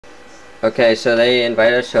Okay, so they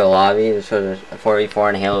invited us to a lobby. This was a 4v4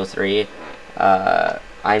 in Halo 3. I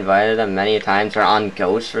invited them many times. They're on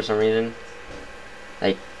Ghost for some reason.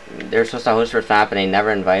 Like, they're supposed to host for FAP and they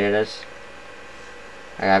never invited us.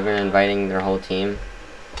 Like, I've been inviting their whole team.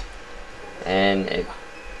 And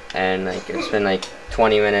like, it's been like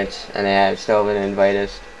 20 minutes and they have still haven't invited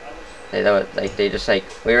us. They just like,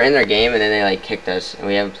 we were in their game and then they like kicked us and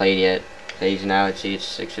we haven't played yet. So now it's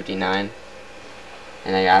 6:59.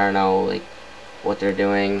 And like, I don't know like what they're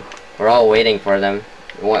doing. We're all waiting for them.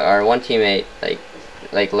 Our one teammate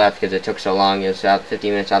like left because it took so long. It was out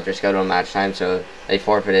 15 minutes after scheduled match time, so they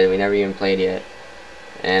forfeited. We never even played yet.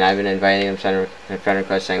 And I've been inviting them, sending friend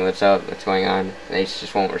requests saying what's up, what's going on. And they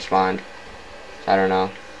just won't respond. So I don't know.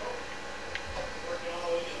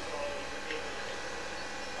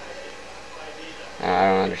 I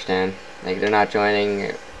don't understand. Like, they're not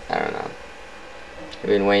joining. I don't know. We've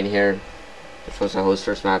been waiting here. They're supposed to host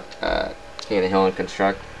first map, King of the Hill and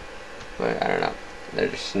Construct. But I don't know. They're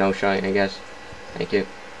just no showing, I guess. Thank you.